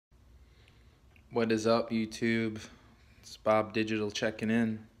What is up, YouTube? It's Bob Digital checking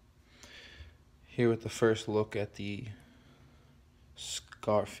in. Here with the first look at the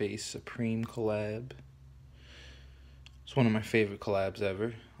Scarface Supreme collab. It's one of my favorite collabs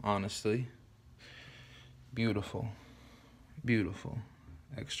ever, honestly. Beautiful. Beautiful.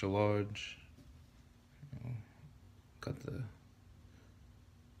 Extra large. Got the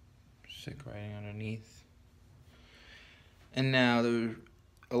sick writing underneath. And now there's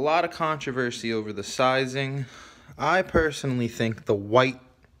a lot of controversy over the sizing. I personally think the white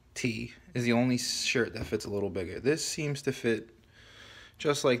tee is the only shirt that fits a little bigger. This seems to fit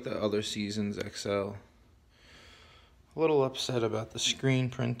just like the other season's XL. A little upset about the screen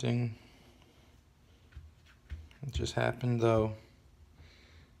printing. It just happened though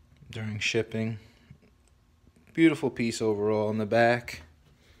during shipping. Beautiful piece overall in the back.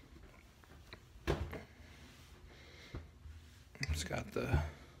 It's got the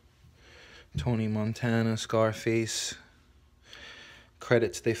Tony Montana, Scarface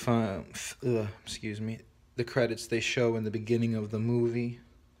credits they find. The credits they show in the beginning of the movie.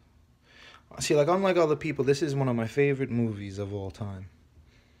 See, like unlike other people, this is one of my favorite movies of all time.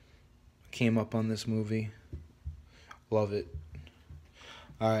 Came up on this movie. Love it.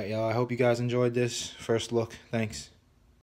 All right, y'all. I hope you guys enjoyed this first look. Thanks.